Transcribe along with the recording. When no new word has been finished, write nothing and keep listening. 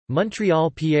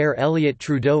Montréal Pierre Elliott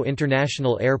Trudeau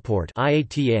International Airport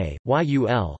IATA,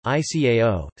 YUL,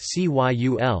 ICAO,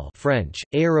 CYUL French,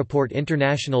 Aéroport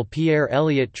International Pierre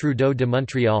Elliott Trudeau de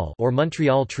Montréal or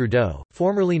Montréal Trudeau,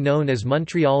 formerly known as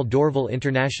Montreal Dorval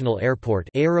International Airport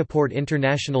Aéroport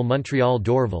International Montreal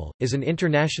Dorval, is an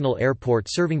international airport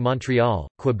serving Montreal,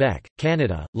 Quebec,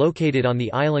 Canada, located on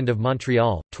the island of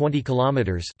Montreal, 20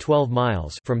 kilometers (12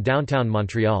 miles) from downtown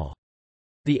Montreal.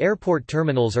 The airport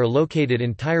terminals are located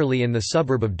entirely in the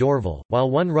suburb of Dorval,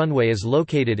 while one runway is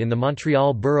located in the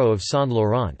Montreal borough of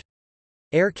Saint-Laurent.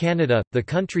 Air Canada, the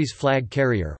country's flag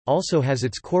carrier, also has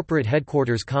its corporate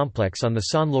headquarters complex on the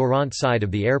Saint-Laurent side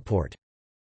of the airport.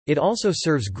 It also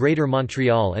serves Greater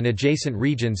Montreal and adjacent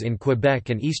regions in Quebec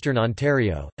and eastern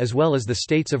Ontario, as well as the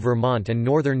states of Vermont and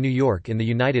northern New York in the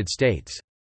United States.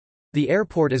 The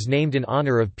airport is named in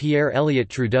honour of Pierre Elliott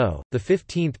Trudeau, the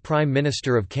 15th Prime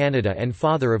Minister of Canada and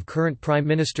father of current Prime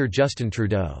Minister Justin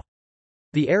Trudeau.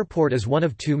 The airport is one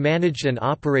of two managed and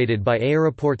operated by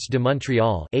Aéroports de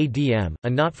Montréal (ADM), a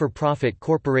not-for-profit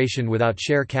corporation without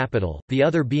share capital, the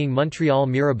other being Montreal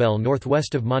Mirabel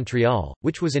northwest of Montreal,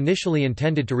 which was initially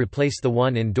intended to replace the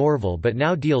one in Dorval but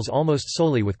now deals almost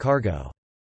solely with cargo.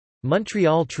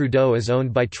 Montreal Trudeau is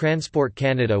owned by Transport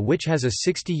Canada, which has a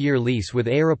 60-year lease with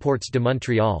Aéroports de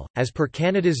Montréal. As per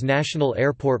Canada's National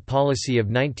Airport Policy of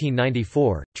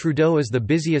 1994, Trudeau is the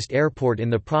busiest airport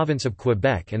in the province of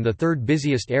Quebec and the third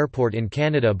busiest airport in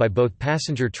Canada by both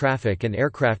passenger traffic and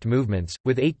aircraft movements,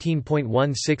 with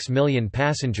 18.16 million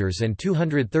passengers and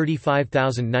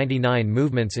 235,099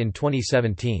 movements in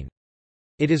 2017.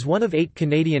 It is one of 8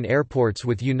 Canadian airports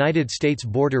with United States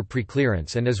border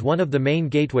preclearance and is one of the main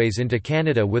gateways into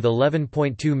Canada, with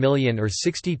 11.2 million or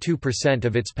 62%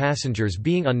 of its passengers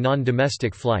being on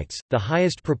non-domestic flights, the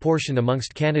highest proportion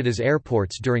amongst Canada's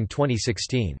airports during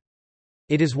 2016.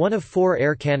 It is one of 4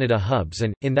 Air Canada hubs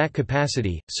and, in that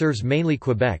capacity, serves mainly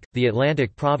Quebec, the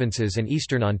Atlantic provinces and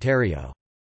eastern Ontario.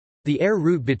 The air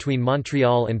route between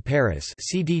Montreal and Paris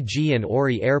 (CDG and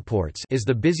Orly airports) is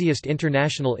the busiest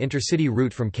international intercity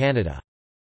route from Canada.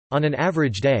 On an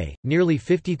average day, nearly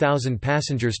 50,000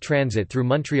 passengers transit through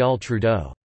Montreal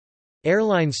Trudeau.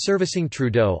 Airlines servicing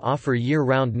Trudeau offer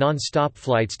year-round non-stop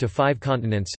flights to 5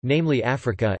 continents, namely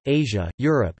Africa, Asia,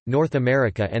 Europe, North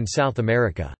America and South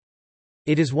America.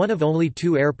 It is one of only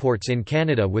 2 airports in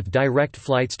Canada with direct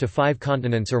flights to 5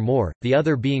 continents or more, the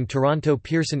other being Toronto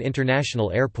Pearson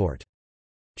International Airport.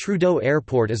 Trudeau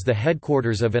Airport is the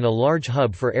headquarters of and a large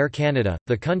hub for Air Canada,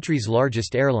 the country's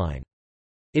largest airline.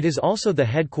 It is also the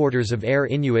headquarters of Air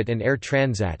Inuit and Air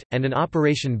Transat, and an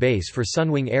operation base for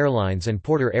Sunwing Airlines and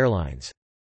Porter Airlines.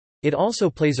 It also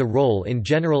plays a role in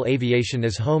general aviation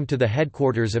as home to the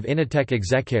headquarters of Initech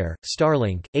Execair,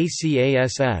 Starlink,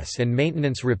 ACASS and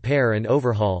Maintenance Repair and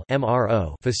Overhaul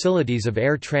 (MRO) facilities of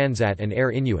Air Transat and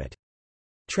Air Inuit.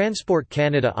 Transport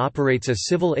Canada operates a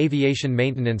civil aviation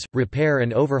maintenance, repair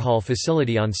and overhaul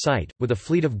facility on site, with a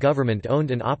fleet of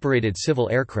government-owned and operated civil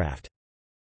aircraft.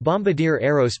 Bombardier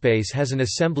Aerospace has an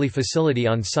assembly facility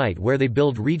on site where they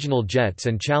build regional jets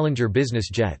and Challenger business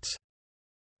jets.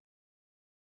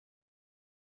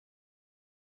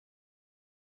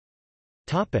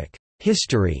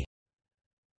 History.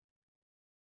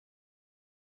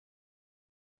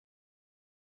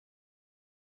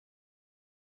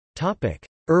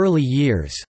 Early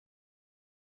years.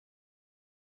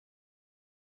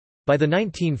 By the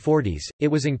 1940s, it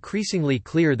was increasingly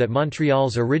clear that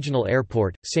Montreal's original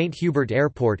airport, St. Hubert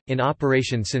Airport, in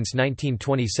operation since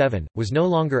 1927, was no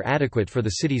longer adequate for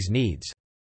the city's needs.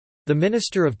 The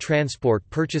Minister of Transport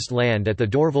purchased land at the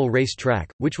Dorval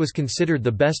racetrack, which was considered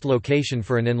the best location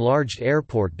for an enlarged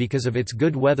airport because of its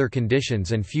good weather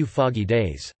conditions and few foggy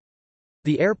days.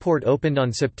 The airport opened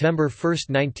on September 1,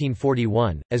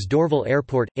 1941, as Dorval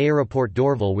Airport, Aéroport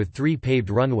Dorval, with 3 paved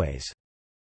runways.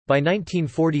 By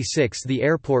 1946 the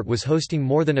airport was hosting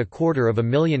more than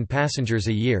 250,000 passengers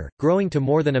a year, growing to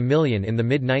more than 1 million in the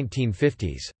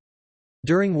mid-1950s.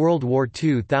 During World War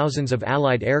II, thousands of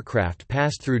Allied aircraft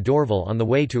passed through Dorval on the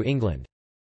way to England.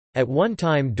 At one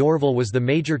time Dorval was the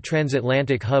major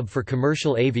transatlantic hub for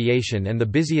commercial aviation and the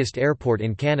busiest airport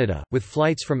in Canada, with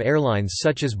flights from airlines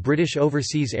such as British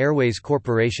Overseas Airways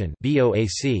Corporation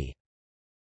 (BOAC).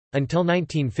 Until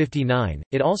 1959,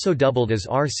 it also doubled as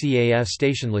RCAF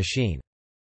Station Lachine.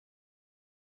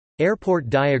 Airport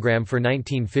diagram for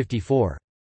 1954.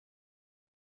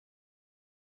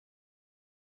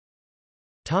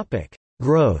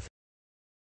 Growth.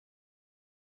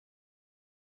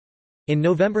 In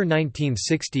November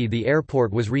 1960 the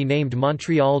airport was renamed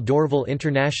Montreal Dorval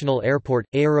International Airport,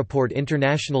 Aéroport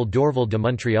International Dorval de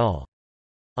Montréal.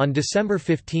 On December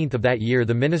 15 of that year,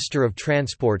 the Minister of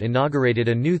Transport inaugurated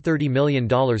a new $30 million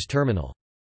terminal.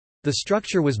 The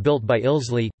structure was built by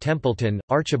Ilsley, Templeton,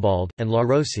 Archibald, and La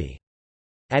Rossi.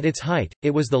 At its height,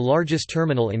 it was the largest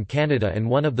terminal in Canada and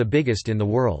one of the biggest in the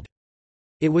world.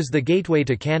 It was the gateway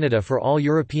to Canada for all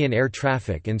European air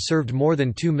traffic and served more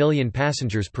than 2 million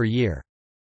passengers per year.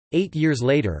 8 years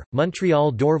later,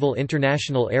 Montreal Dorval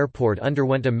International Airport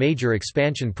underwent a major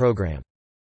expansion program.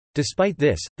 Despite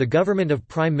this, the government of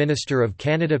Prime Minister of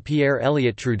Canada Pierre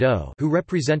Elliott Trudeau, who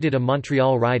represented a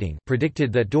Montreal riding,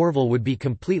 predicted that Dorval would be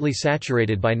completely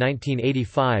saturated by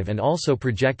 1985 and also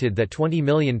projected that 20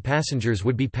 million passengers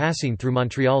would be passing through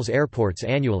Montreal's airports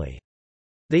annually.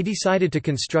 They decided to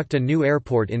construct a new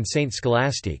airport in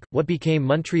Saint-Scholastique, what became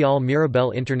Montreal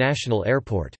Mirabel International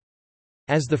Airport.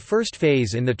 As the first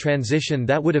phase in the transition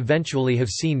that would eventually have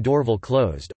seen Dorval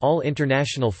closed, all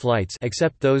international flights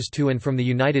except those to and from the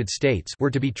United States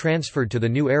were to be transferred to the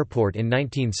new airport in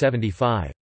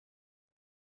 1975.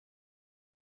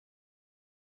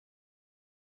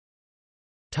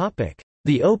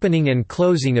 The opening and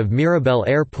closing of Mirabel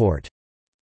Airport.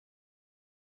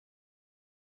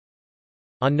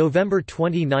 On November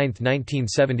 29,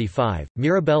 1975,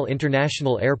 Mirabel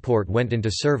International Airport went into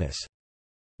service.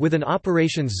 With an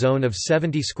operations zone of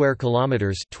 70 square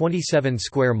kilometers (27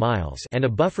 square miles) and a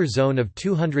buffer zone of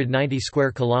 290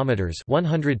 square kilometers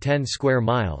 (110 square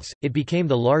miles), it became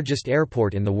the largest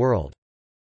airport in the world.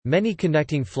 Many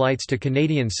connecting flights to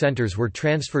Canadian centres were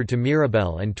transferred to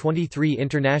Mirabel and 23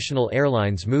 international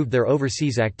airlines moved their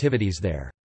overseas activities there.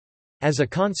 As a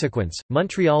consequence,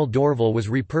 Montreal Dorval was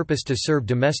repurposed to serve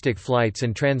domestic flights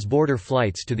and transborder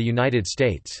flights to the United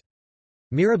States.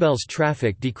 Mirabel's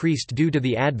traffic decreased due to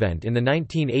the advent in the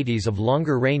 1980s of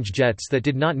longer-range jets that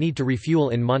did not need to refuel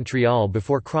in Montreal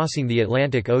before crossing the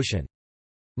Atlantic Ocean.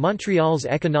 Montreal's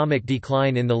economic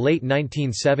decline in the late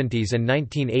 1970s and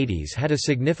 1980s had a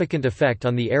significant effect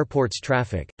on the airport's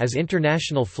traffic, as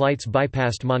international flights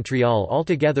bypassed Montreal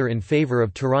altogether in favour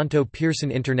of Toronto Pearson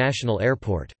International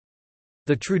Airport.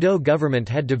 The Trudeau government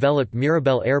had developed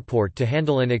Mirabel Airport to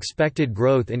handle an expected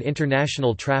growth in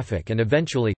international traffic and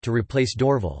eventually, to replace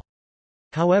Dorval.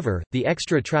 However, the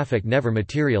extra traffic never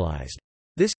materialized.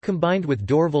 This, combined with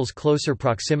Dorval's closer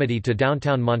proximity to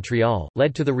downtown Montreal,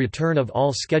 led to the return of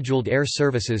all scheduled air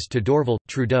services to Dorval,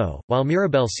 Trudeau, while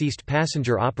Mirabel ceased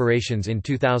passenger operations in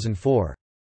 2004.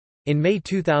 In May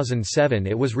 2007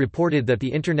 it was reported that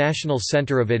the International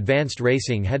Centre of Advanced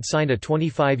Racing had signed a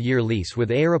 25-year lease with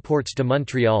Aéroports de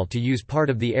Montréal to use part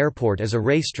of the airport as a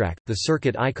racetrack, the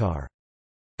Circuit ICAR.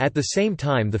 At the same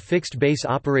time the fixed-base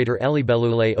operator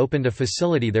Elliott opened a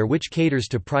facility there which caters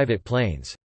to private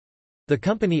planes. The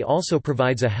company also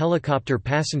provides a helicopter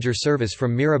passenger service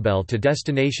from Mirabel to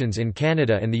destinations in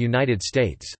Canada and the United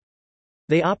States.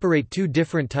 They operate two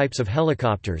different types of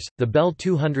helicopters, the Bell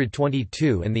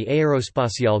 222 and the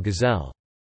Aérospatiale Gazelle.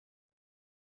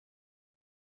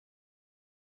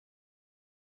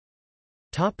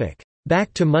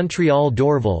 Back to Montreal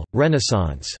Dorval,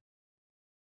 Renaissance.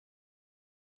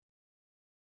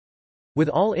 With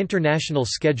all international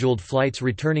scheduled flights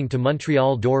returning to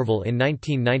Montreal Dorval in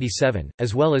 1997,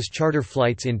 as well as charter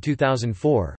flights in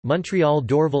 2004, Montreal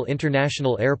Dorval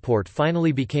International Airport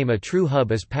finally became a true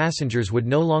hub as passengers would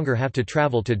no longer have to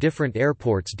travel to different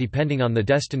airports depending on the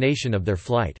destination of their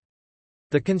flight.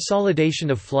 The consolidation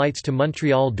of flights to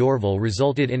Montreal Dorval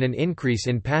resulted in an increase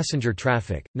in passenger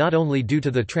traffic, not only due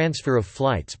to the transfer of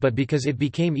flights but because it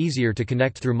became easier to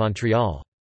connect through Montreal.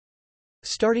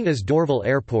 Starting as Dorval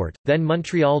Airport, then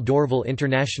Montreal Dorval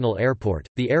International Airport,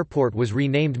 the airport was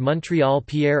renamed Montreal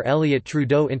Pierre Elliott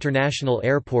Trudeau International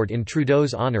Airport in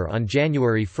Trudeau's honour on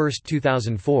January 1,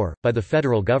 2004, by the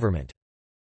federal government.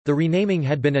 The renaming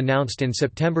had been announced in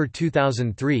September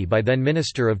 2003 by then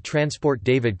Minister of Transport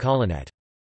David Collinet.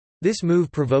 This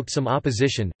move provoked some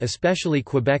opposition, especially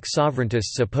Quebec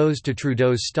sovereigntists opposed to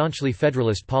Trudeau's staunchly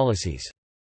federalist policies.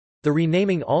 The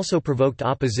renaming also provoked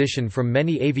opposition from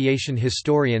many aviation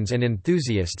historians and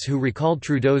enthusiasts who recalled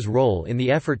Trudeau's role in the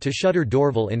effort to shutter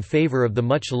Dorval in favour of the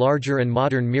much larger and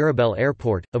modern Mirabel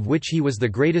Airport, of which he was the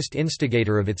greatest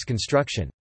instigator of its construction.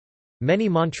 Many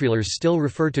Montrealers still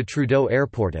refer to Trudeau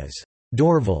Airport as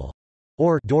Dorval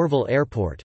or Dorval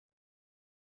Airport.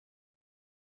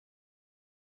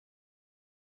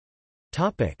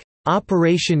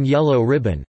 Operation Yellow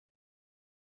Ribbon.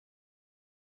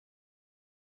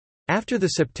 After the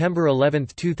September 11,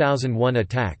 2001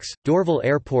 attacks, Dorval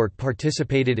Airport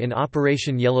participated in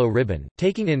Operation Yellow Ribbon,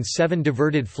 taking in 7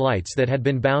 diverted flights that had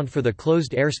been bound for the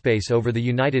closed airspace over the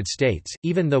United States,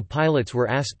 even though pilots were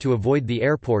asked to avoid the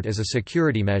airport as a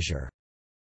security measure.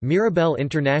 Mirabel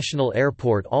International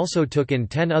Airport also took in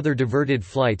 10 other diverted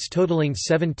flights, totaling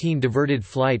 17 diverted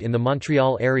flight in the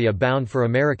Montreal area bound for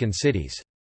American cities.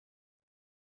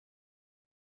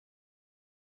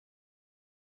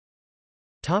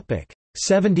 Topic: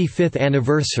 75th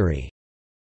anniversary.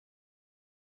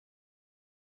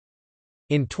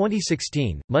 In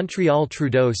 2016, Montreal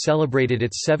Trudeau celebrated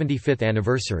its 75th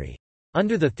anniversary.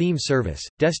 Under the theme Service,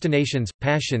 Destinations,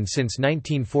 Passion since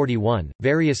 1941,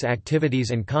 various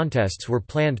activities and contests were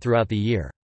planned throughout the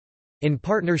year. In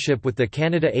partnership with the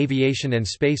Canada Aviation and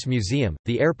Space Museum,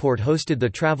 the airport hosted the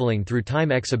Travelling Through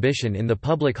Time exhibition in the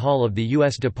public hall of the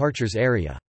U.S. Departures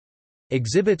area.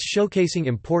 Exhibits showcasing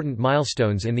important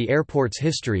milestones in the airport's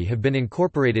history have been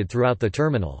incorporated throughout the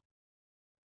terminal.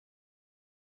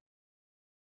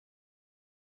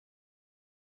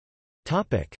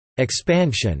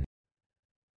 Expansion.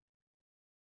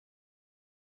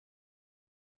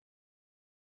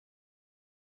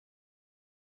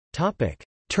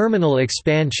 Terminal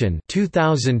expansion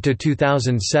 2000 to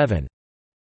 2007.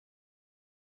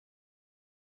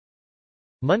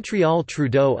 Montreal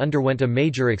Trudeau underwent a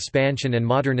major expansion and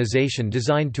modernization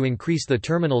designed to increase the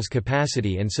terminal's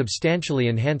capacity and substantially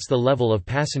enhance the level of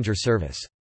passenger service.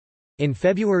 In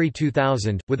February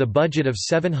 2000, with a budget of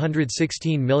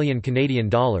 $716 million Canadian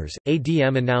dollars,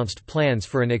 ADM announced plans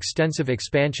for an extensive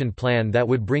expansion plan that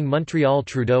would bring Montreal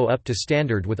Trudeau up to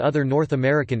standard with other North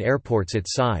American airports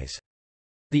its size.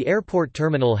 The airport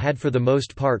terminal had for the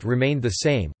most part remained the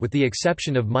same, with the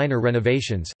exception of minor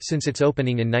renovations, since its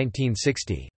opening in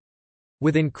 1960.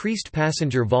 With increased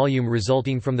passenger volume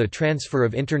resulting from the transfer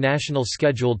of international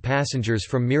scheduled passengers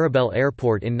from Mirabel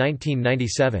Airport in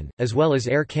 1997, as well as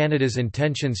Air Canada's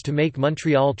intentions to make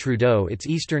Montreal Trudeau its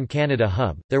Eastern Canada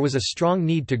hub, there was a strong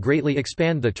need to greatly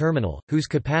expand the terminal, whose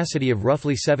capacity of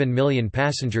roughly 7 million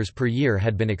passengers per year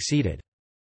had been exceeded.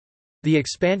 The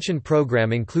expansion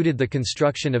program included the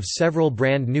construction of several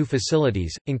brand new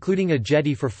facilities, including a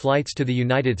jetty for flights to the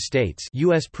United States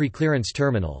U.S. Preclearance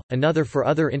Terminal, another for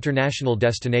other international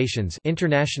destinations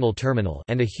International Terminal,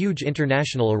 and a huge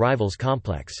international arrivals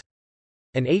complex.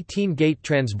 An 18-gate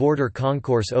transborder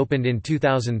concourse opened in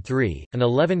 2003, an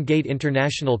 11-gate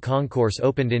international concourse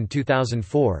opened in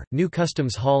 2004, new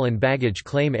customs hall and baggage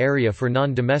claim area for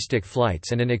non-domestic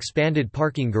flights and an expanded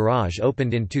parking garage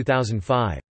opened in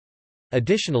 2005.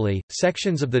 Additionally,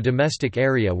 sections of the domestic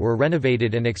area were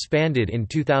renovated and expanded in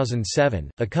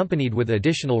 2007, accompanied with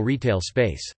additional retail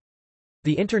space.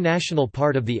 The international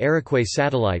part of the Iroquois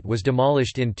satellite was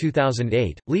demolished in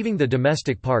 2008, leaving the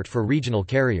domestic part for regional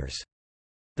carriers.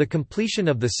 The completion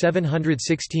of the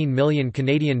 $716 million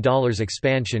Canadian dollars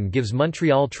expansion gives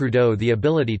Montreal Trudeau the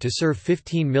ability to serve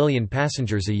 15 million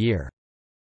passengers a year.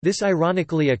 This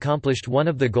ironically accomplished one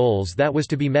of the goals that was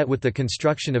to be met with the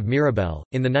construction of Mirabel.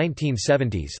 In the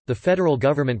 1970s, the federal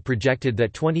government projected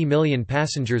that 20 million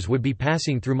passengers would be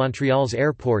passing through Montreal's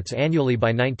airports annually by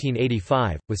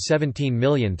 1985, with 17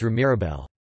 million through Mirabel.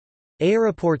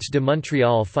 Aéroports de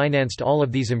Montréal financed all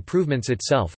of these improvements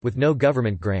itself, with no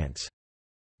government grants.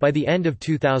 By the end of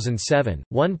 2007,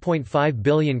 $1.5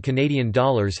 billion Canadian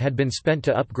dollars had been spent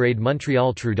to upgrade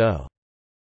Montreal Trudeau.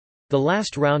 The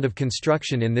last round of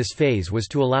construction in this phase was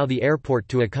to allow the airport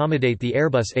to accommodate the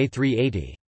Airbus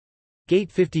A380.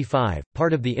 Gate 55,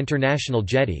 part of the international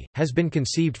jetty, has been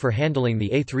conceived for handling the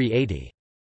A380.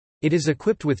 It is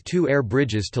equipped with 2 air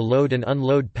bridges to load and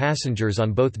unload passengers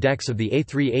on both decks of the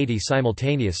A380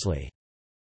 simultaneously.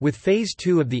 With Phase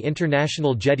 2 of the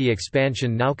international jetty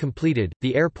expansion now completed,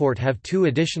 the airport have 2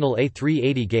 additional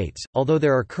A380 gates, although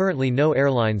there are currently no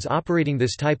airlines operating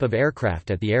this type of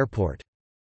aircraft at the airport.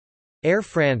 Air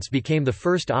France became the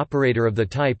first operator of the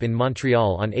type in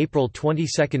Montreal on April 22,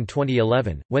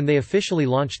 2011, when they officially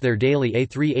launched their daily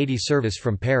A380 service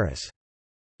from Paris.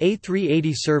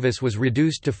 A380 service was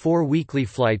reduced to 4 weekly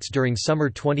flights during summer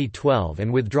 2012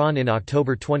 and withdrawn in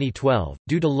October 2012,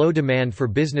 due to low demand for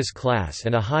business class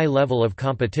and a high level of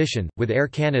competition, with Air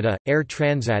Canada, Air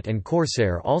Transat and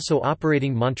Corsair also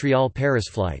operating Montreal-Paris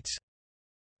flights.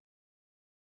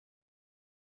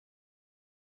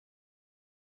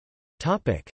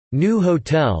 New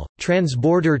hotel,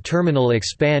 transborder terminal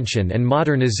expansion and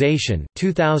modernization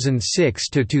 2006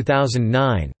 to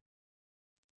 2009.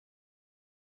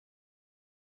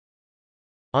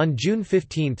 On June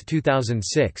 15,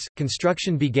 2006,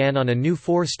 construction began on a new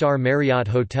 4-star Marriott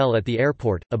hotel at the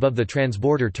airport, above the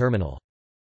transborder terminal.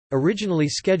 Originally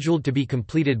scheduled to be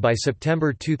completed by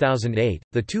September 2008,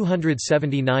 the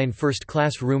 279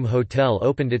 first-class room hotel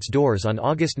opened its doors on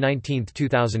August 19,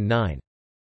 2009.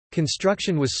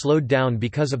 Construction was slowed down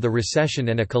because of the recession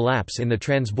and a collapse in the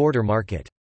transborder market.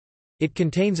 It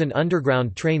contains an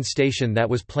underground train station that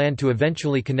was planned to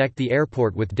eventually connect the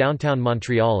airport with downtown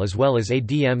Montreal as well as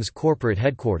ADM's corporate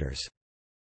headquarters.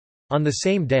 On the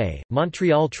same day,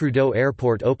 Montreal Trudeau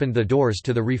Airport opened the doors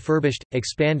to the refurbished,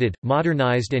 expanded,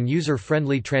 modernized and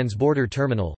user-friendly transborder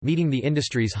terminal, meeting the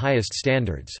industry's highest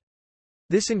standards.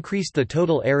 This increased the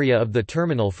total area of the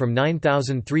terminal from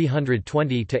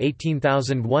 9,320 to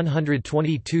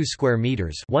 18,122 square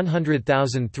meters,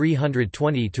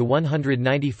 100,320 to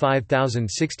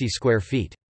 195,060 square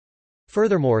feet.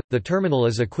 Furthermore, the terminal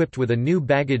is equipped with a new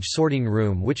baggage sorting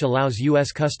room which allows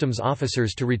U.S. Customs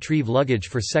officers to retrieve luggage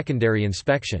for secondary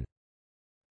inspection.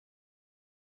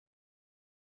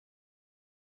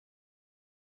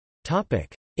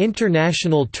 Topic: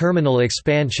 International terminal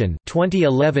expansion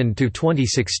 2011 to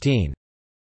 2016.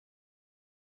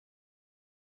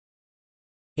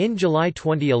 In July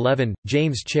 2011,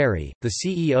 James Cherry, the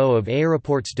CEO of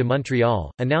Aéroports de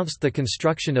Montréal, announced the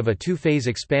construction of a two-phase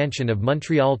expansion of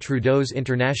Montreal Trudeau's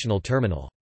international terminal.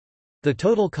 The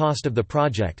total cost of the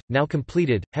project, now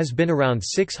completed, has been around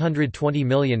 $620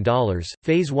 million.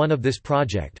 Phase 1 of this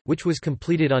project, which was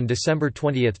completed on December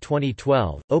 20,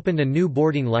 2012, opened a new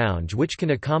boarding lounge which can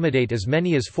accommodate as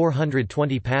many as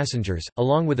 420 passengers,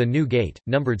 along with a new gate,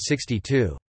 numbered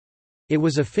 62. It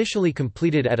was officially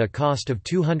completed at a cost of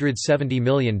 $270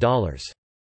 million.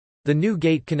 The new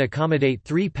gate can accommodate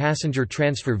 3 passenger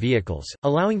transfer vehicles,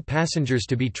 allowing passengers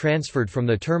to be transferred from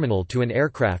the terminal to an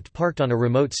aircraft parked on a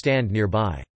remote stand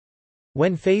nearby.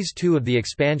 When Phase 2 of the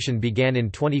expansion began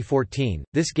in 2014,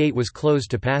 this gate was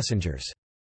closed to passengers.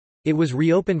 It was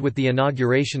reopened with the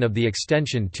inauguration of the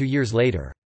extension 2 years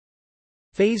later.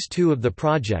 Phase 2 of the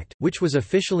project, which was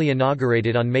officially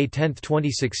inaugurated on May 10,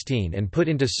 2016 and put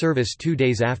into service 2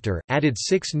 days after, added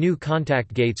 6 new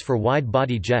contact gates for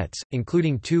wide-body jets,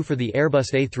 including 2 for the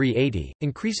Airbus A380,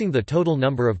 increasing the total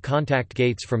number of contact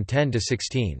gates from 10 to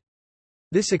 16.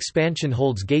 This expansion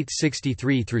holds gates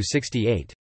 63 through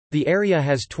 68. The area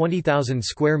has 20,000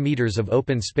 square meters of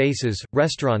open spaces,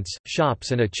 restaurants,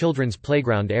 shops and a children's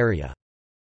playground area.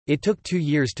 It took 2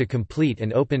 years to complete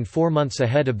and opened 4 months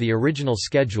ahead of the original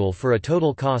schedule for a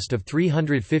total cost of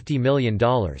 $350 million.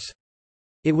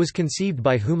 It was conceived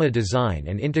by Huma Design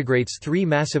and integrates 3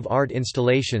 massive art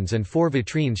installations and 4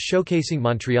 vitrines showcasing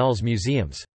Montreal's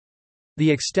museums. The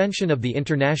extension of the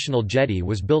international jetty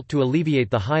was built to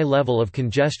alleviate the high level of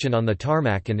congestion on the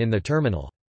tarmac and in the terminal.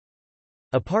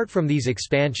 Apart from these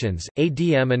expansions,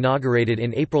 ADM inaugurated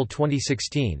in April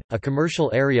 2016, a commercial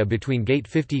area between Gate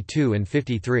 52 and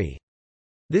 53.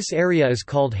 This area is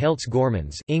called Helts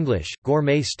Gourmands, English,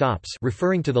 gourmet stops,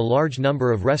 referring to the large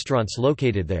number of restaurants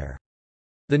located there.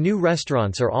 The new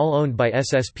restaurants are all owned by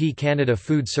SSP Canada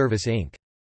Food Service Inc.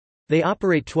 They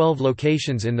operate 12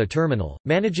 locations in the terminal,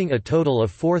 managing a total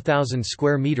of 4,000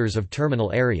 square meters of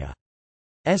terminal area.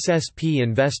 SSP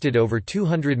invested over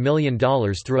 $200 million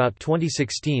throughout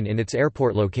 2016 in its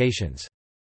airport locations.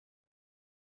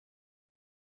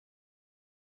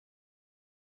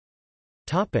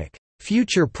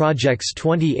 Future projects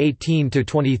 2018 to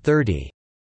 2030.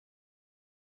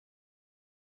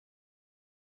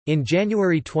 In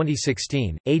January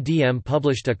 2016, ADM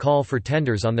published a call for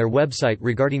tenders on their website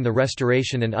regarding the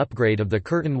restoration and upgrade of the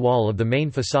curtain wall of the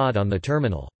main facade on the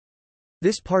terminal.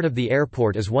 This part of the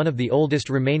airport is one of the oldest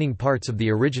remaining parts of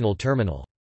the original terminal.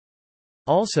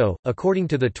 Also, according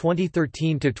to the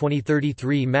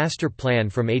 2013–2033 master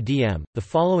plan from ADM, the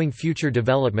following future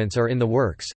developments are in the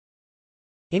works.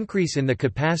 Increase in the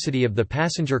capacity of the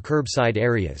passenger curbside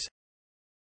areas.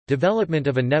 Development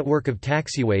of a network of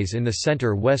taxiways in the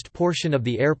center-west portion of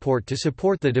the airport to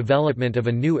support the development of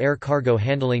a new air cargo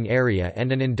handling area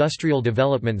and an industrial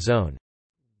development zone.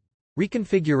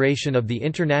 Reconfiguration of the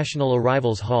International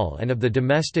Arrivals Hall and of the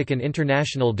Domestic and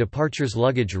International Departures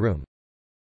Luggage Room.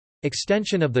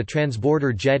 Extension of the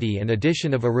transborder jetty and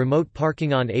addition of a remote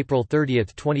parking. On April 30,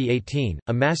 2018,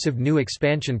 a massive new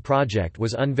expansion project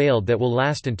was unveiled that will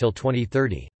last until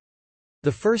 2030.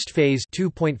 The first phase,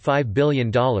 $2.5 billion,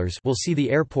 will see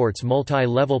the airport's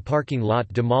multi-level parking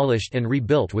lot demolished and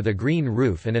rebuilt with a green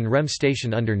roof and an REM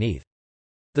station underneath.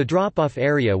 The drop-off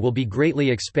area will be greatly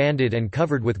expanded and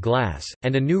covered with glass,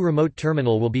 and a new remote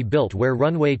terminal will be built where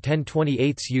runway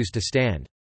 10/28 used to stand.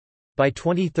 By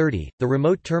 2030, the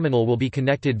remote terminal will be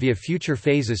connected via future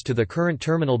phases to the current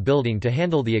terminal building to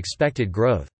handle the expected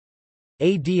growth.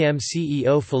 ADM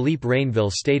CEO Philippe Rainville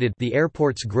stated, "The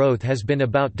airport's growth has been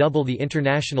about double the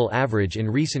international average in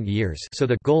recent years, so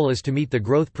the goal is to meet the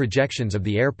growth projections of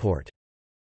the airport."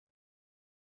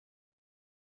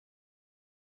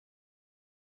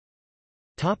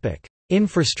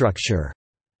 Infrastructure.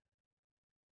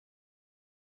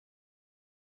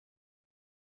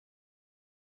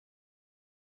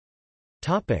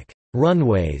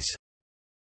 Runways.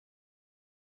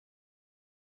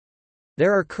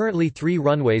 There are currently 3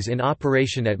 runways in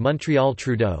operation at Montreal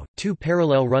Trudeau, 2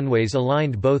 parallel runways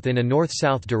aligned both in a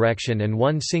north-south direction and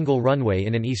 1 single runway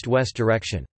in an east-west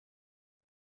direction.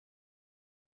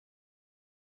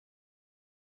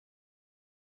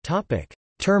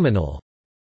 Terminal.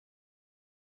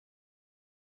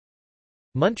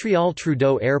 Montreal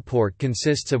Trudeau Airport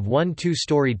consists of one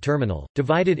 2-storied terminal,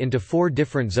 divided into 4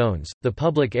 different zones: the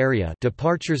public area,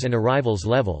 departures and arrivals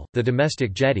level, the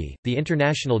domestic jetty, the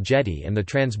international jetty and the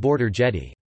transborder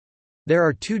jetty. There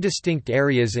are 2 distinct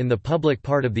areas in the public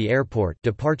part of the airport: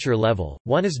 departure level,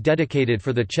 one is dedicated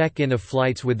for the check-in of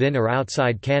flights within or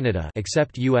outside Canada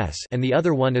except US, and the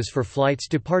other one is for flights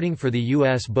departing for the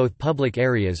US. Both public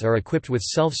areas are equipped with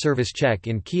self-service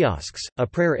check-in kiosks, a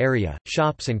prayer area,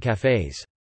 shops and cafes.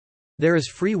 There is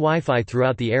free Wi-Fi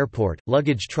throughout the airport,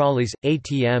 luggage trolleys,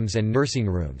 ATMs and nursing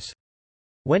rooms.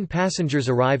 When passengers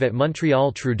arrive at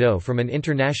Montreal Trudeau from an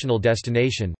international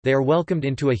destination, they are welcomed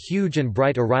into a huge and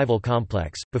bright arrival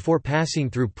complex, before passing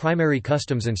through primary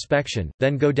customs inspection,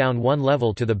 then go down 1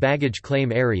 level to the baggage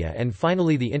claim area and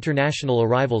finally the international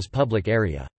arrivals public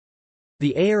area.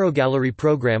 The Aerogallery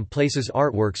program places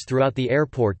artworks throughout the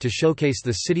airport to showcase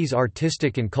the city's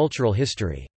artistic and cultural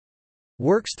history.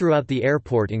 Works throughout the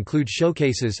airport include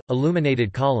showcases,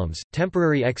 illuminated columns,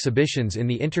 temporary exhibitions in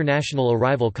the International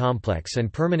Arrival Complex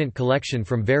and permanent collection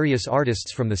from various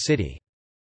artists from the city.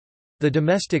 The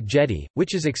domestic jetty,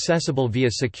 which is accessible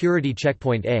via Security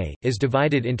Checkpoint A, is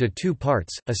divided into 2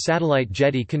 parts, a satellite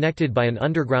jetty connected by an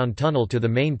underground tunnel to the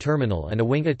main terminal and a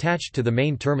wing attached to the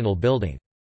main terminal building.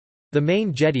 The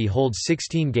main jetty holds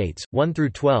 16 gates, 1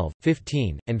 through 12,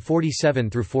 15, and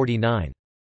 47 through 49.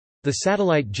 The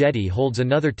satellite jetty holds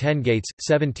another 10 gates,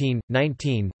 17,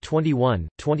 19, 21,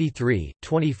 23,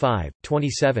 25,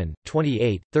 27,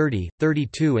 28, 30,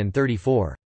 32 and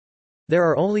 34. There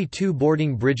are only 2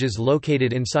 boarding bridges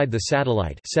located inside the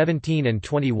satellite 17 and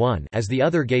 21 as the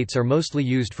other gates are mostly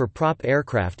used for prop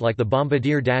aircraft like the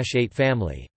Bombardier Dash 8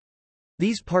 family.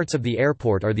 These parts of the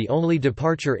airport are the only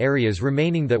departure areas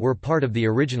remaining that were part of the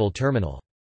original terminal.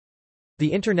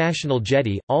 The international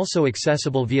jetty, also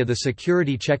accessible via the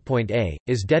Security Checkpoint A,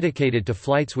 is dedicated to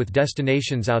flights with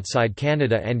destinations outside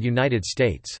Canada and United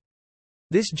States.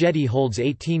 This jetty holds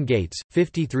 18 gates,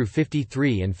 50 through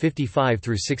 53 and 55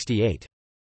 through 68.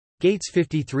 Gates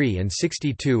 53 and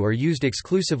 62 are used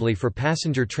exclusively for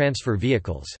passenger transfer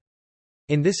vehicles.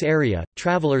 In this area,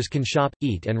 travelers can shop,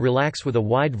 eat and relax with a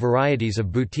wide varieties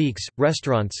of boutiques,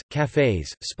 restaurants,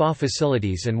 cafes, spa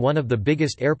facilities and one of the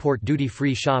biggest airport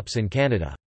duty-free shops in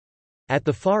Canada. At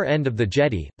the far end of the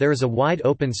jetty, there is a wide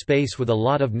open space with a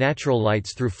lot of natural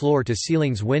lights through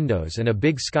floor-to-ceilings windows and a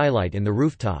big skylight in the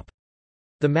rooftop.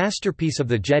 The masterpiece of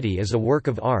the jetty is a work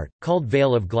of art, called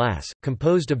Veil of Glass,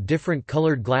 composed of different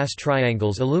colored glass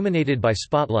triangles illuminated by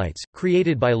spotlights,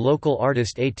 created by local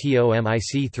artist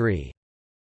Atomic3.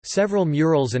 Several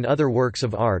murals and other works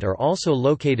of art are also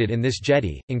located in this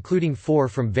jetty, including 4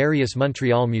 from various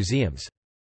Montreal museums.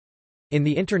 In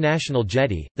the international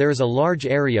jetty, there is a large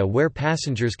area where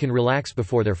passengers can relax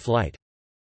before their flight.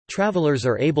 Travelers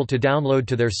are able to download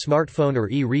to their smartphone or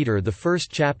e-reader the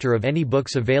first chapter of any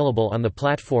books available on the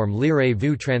platform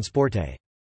Lirez-vous transporter.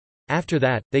 After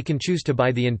that, they can choose to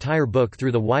buy the entire book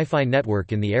through the Wi-Fi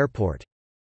network in the airport.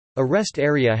 A rest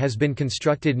area has been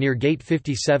constructed near Gate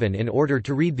 57 in order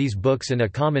to read these books in a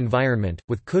calm environment,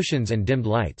 with cushions and dimmed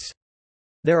lights.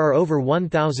 There are over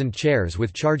 1,000 chairs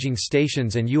with charging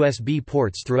stations and USB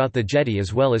ports throughout the jetty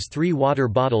as well as 3 water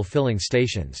bottle filling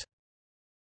stations.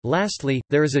 Lastly,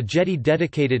 there is a jetty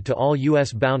dedicated to all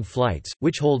US-bound flights,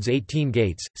 which holds 18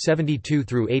 gates, 72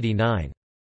 through 89.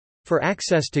 For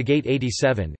access to Gate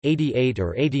 87, 88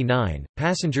 or 89,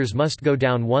 passengers must go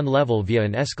down 1 level via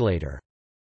an escalator.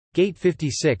 Gate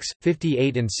 56,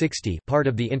 58 and 60, part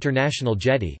of the international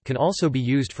jetty, can also be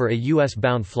used for a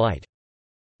US-bound flight.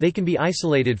 They can be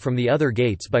isolated from the other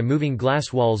gates by moving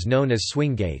glass walls known as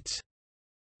swing gates.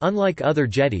 Unlike other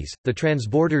jetties, the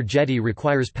transborder jetty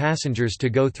requires passengers to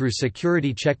go through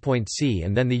Security Checkpoint C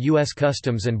and then the U.S.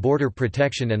 Customs and Border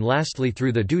Protection and lastly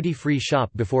through the duty-free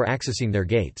shop before accessing their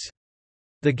gates.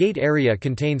 The gate area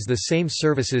contains the same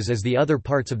services as the other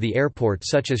parts of the airport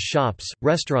such as shops,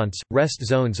 restaurants, rest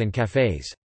zones and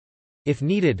cafes. If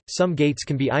needed, some gates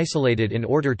can be isolated in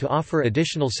order to offer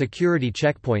additional security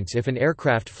checkpoints if an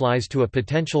aircraft flies to a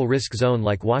potential risk zone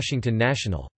like Washington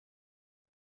National.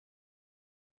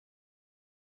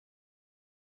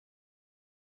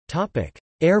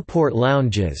 Airport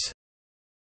lounges.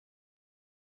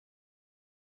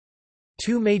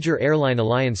 Two major airline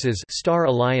alliances, Star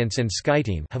Alliance and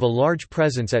SkyTeam, have a large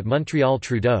presence at Montréal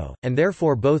Trudeau, and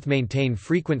therefore both maintain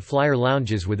frequent flyer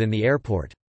lounges within the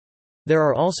airport. There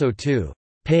are also two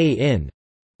pay-in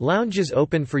lounges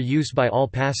open for use by all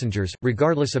passengers,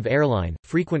 regardless of airline,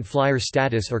 frequent flyer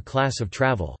status or class of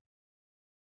travel.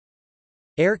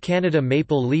 Air Canada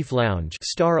Maple Leaf Lounge,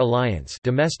 Star Alliance,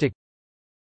 domestic.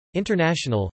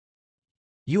 International.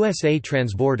 USA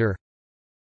Transborder.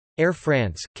 Air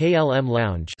France, KLM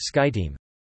Lounge, SkyTeam.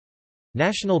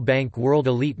 National Bank World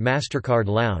Elite MasterCard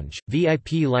Lounge,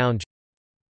 VIP Lounge.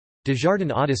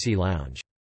 Desjardins Odyssey Lounge.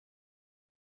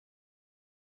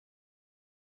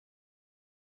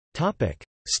 Topic: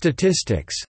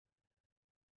 Statistics.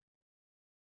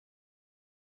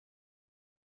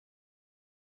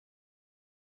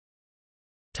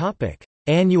 Topic: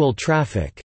 Annual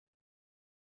traffic.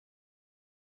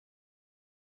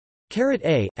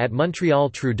 At Montreal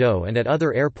Trudeau and at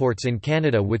other airports in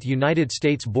Canada with United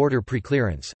States border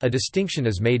preclearance, a distinction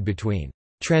is made between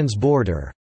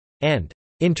transborder and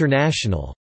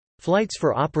international flights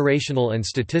for operational and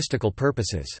statistical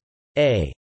purposes.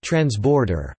 A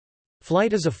transborder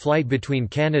flight is a flight between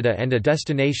Canada and a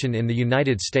destination in the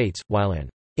United States, while an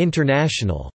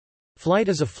international flight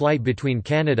is a flight between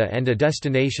Canada and a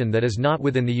destination that is not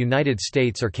within the United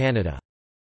States or Canada.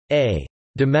 A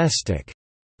domestic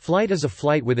flight is a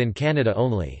flight within Canada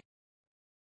only.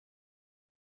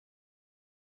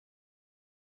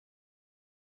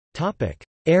 Topic: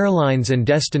 Airlines and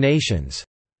destinations.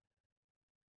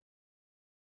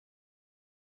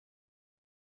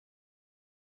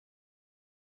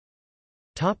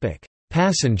 Topic: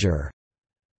 Passenger.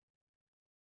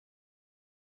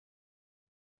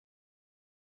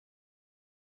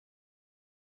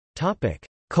 Topic: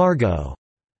 Cargo.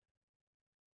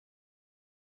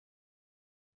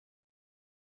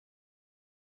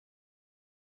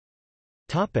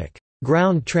 Topic: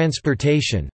 Ground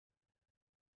transportation.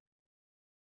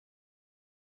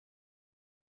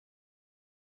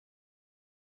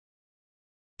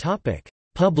 Topic: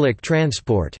 Public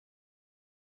transport.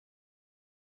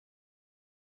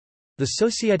 The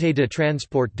Société de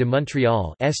Transport de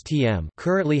Montréal (STM)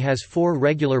 currently has 4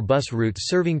 regular bus routes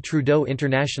serving Trudeau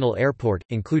International Airport,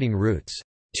 including routes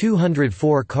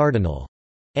 204 Cardinal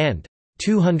and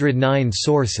 209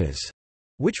 Sources,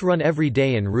 which run every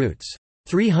day, and routes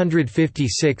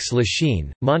 356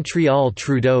 Lachine, Montreal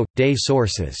Trudeau, des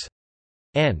Sources,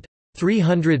 and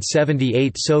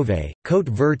 378 Sauvé, Côte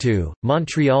Vertu,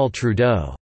 Montreal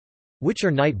Trudeau, which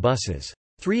are night buses.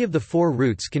 3 of the 4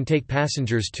 routes can take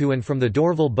passengers to and from the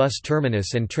Dorval bus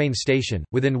terminus and train station,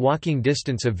 within walking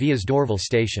distance of Via's Dorval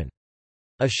station.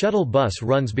 A shuttle bus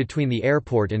runs between the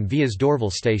airport and Via's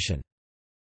Dorval station.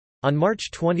 On March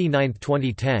 29,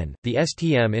 2010, the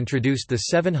STM introduced the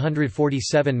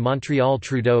 747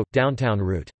 Montreal-Trudeau, downtown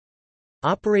route.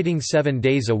 Operating 7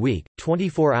 days a week,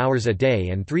 24 hours a day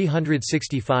and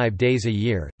 365 days a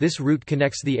year, this route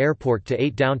connects the airport to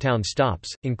 8 downtown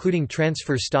stops, including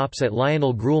transfer stops at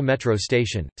Lionel Groulx Metro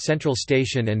Station, Central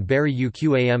Station and Barrie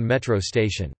UQAM Metro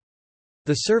Station.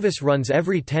 The service runs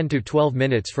every 10 to 12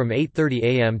 minutes from 8:30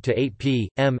 a.m. to 8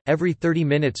 p.m., every 30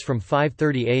 minutes from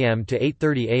 5:30 a.m. to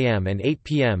 8:30 a.m. and 8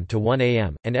 p.m. to 1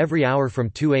 a.m., and every hour from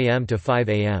 2 a.m. to 5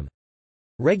 a.m.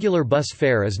 Regular bus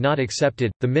fare is not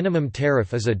accepted. The minimum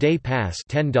tariff is a day pass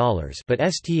 $10, but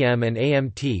STM and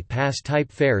AMT pass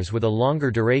type fares with a longer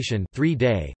duration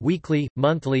 3-day, weekly,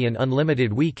 monthly and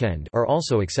unlimited weekend are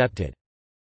also accepted.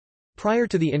 Prior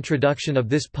to the introduction of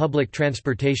this public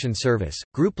transportation service,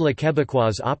 Groupe Le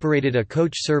Québécois operated a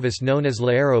coach service known as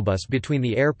l'Aérobus between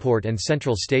the airport and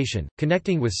Central Station,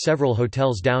 connecting with several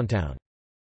hotels downtown.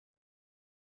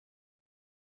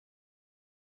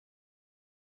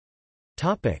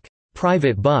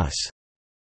 Private bus.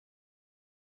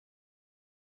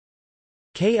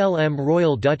 KLM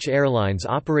Royal Dutch Airlines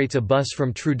operates a bus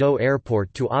from Trudeau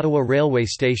Airport to Ottawa Railway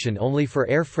Station only for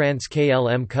Air France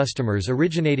KLM customers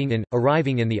arriving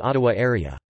in the Ottawa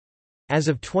area. As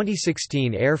of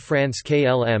 2016, Air France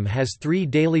KLM has 3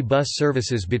 daily bus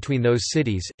services between those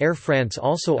cities. Air France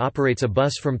also operates a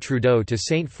bus from Trudeau to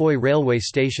Sainte-Foy Railway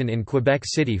Station in Quebec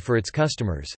City for its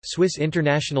customers. Swiss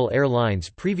International Airlines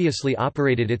previously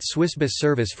operated its Swissbus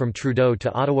service from Trudeau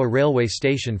to Ottawa Railway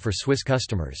Station for Swiss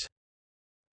customers.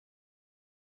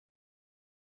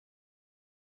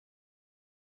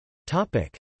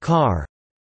 Car.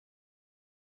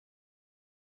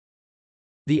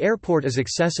 The airport is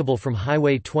accessible from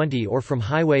Highway 20 or from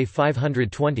Highway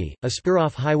 520, a spur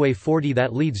off Highway 40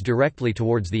 that leads directly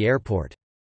towards the airport.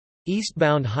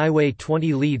 Eastbound Highway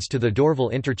 20 leads to the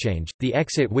Dorval interchange, the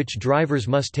exit which drivers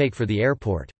must take for the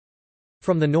airport.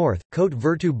 From the north, Côte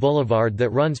Vertu Boulevard that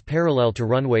runs parallel to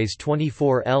runways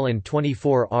 24L and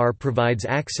 24R provides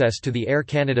access to the Air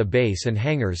Canada base and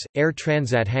hangars, Air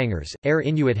Transat hangars, Air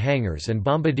Inuit hangars and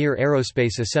Bombardier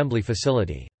Aerospace Assembly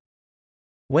Facility.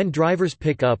 When drivers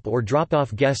pick up or drop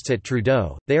off guests at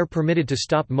Trudeau, they are permitted to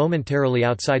stop momentarily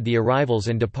outside the arrivals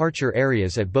and departure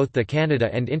areas at both the Canada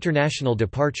and international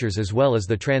departures as well as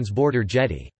the transborder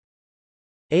jetty.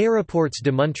 Aéroports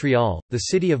de Montréal, the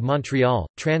City of Montreal,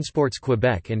 Transports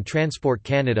Quebec and Transport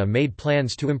Canada made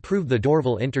plans to improve the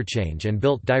Dorval interchange and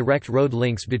built direct road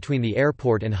links between the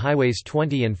airport and Highways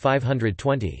 20 and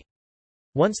 520.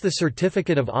 Once the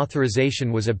certificate of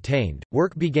authorization was obtained,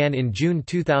 work began in June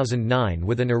 2009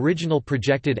 with an original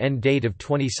projected end date of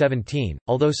 2017,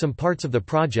 although some parts of the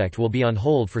project will be on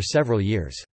hold for several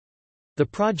years. The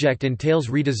project entails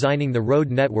redesigning the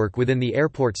road network within the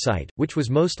airport site, which was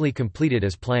mostly completed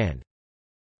as planned.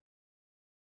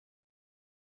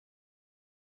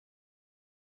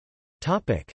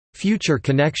 Future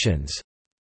connections.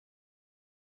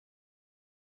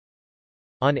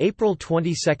 On April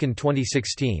 22,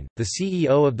 2016, the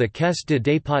CEO of the Caisse de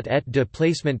dépôt et de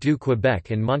placement du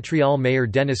Québec and Montréal Mayor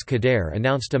Denis Coderre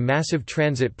announced a massive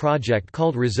transit project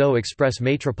called Réseau Express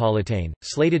Métropolitain,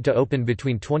 slated to open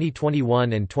between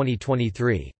 2021 and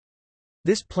 2023.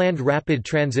 This planned rapid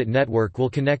transit network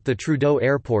will connect the Trudeau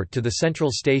Airport to the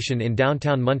Central Station in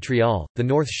downtown Montreal, the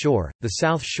North Shore, the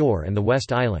South Shore and the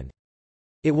West Island.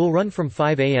 It will run from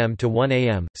 5 a.m. to 1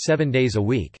 a.m., 7 days a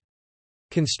week.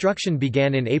 Construction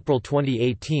began in April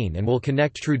 2018 and will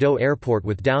connect Trudeau Airport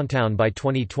with downtown by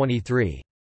 2023.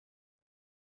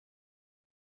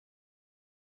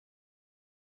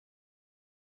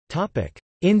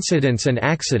 Incidents and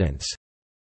accidents.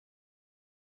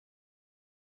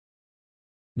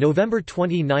 November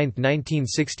 29,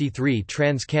 1963,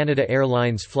 Trans-Canada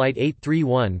Airlines Flight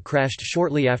 831 crashed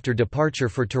shortly after departure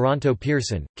for Toronto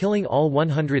Pearson, killing all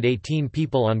 118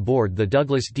 people on board the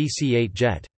Douglas DC-8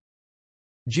 jet.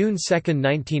 June 2,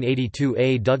 1982,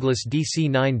 a Douglas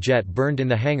DC-9 jet burned in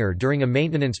the hangar during a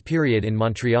maintenance period in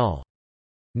Montreal.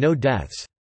 No deaths.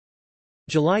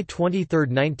 July 23,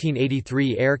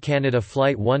 1983, Air Canada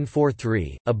Flight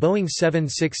 143, a Boeing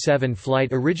 767 flight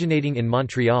originating in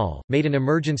Montreal, made an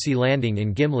emergency landing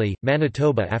in Gimli,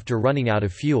 Manitoba after running out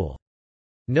of fuel.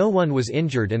 No one was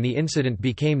injured and the incident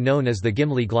became known as the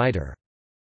Gimli glider.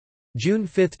 June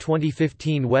 5,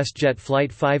 2015, WestJet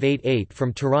Flight 588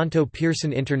 from Toronto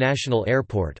Pearson International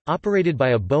Airport, operated by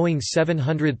a Boeing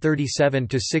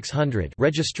 737-600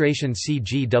 registration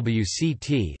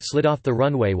CGWCT, slid off the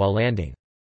runway while landing.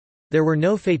 There were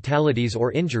no fatalities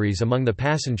or injuries among the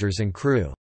passengers and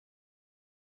crew.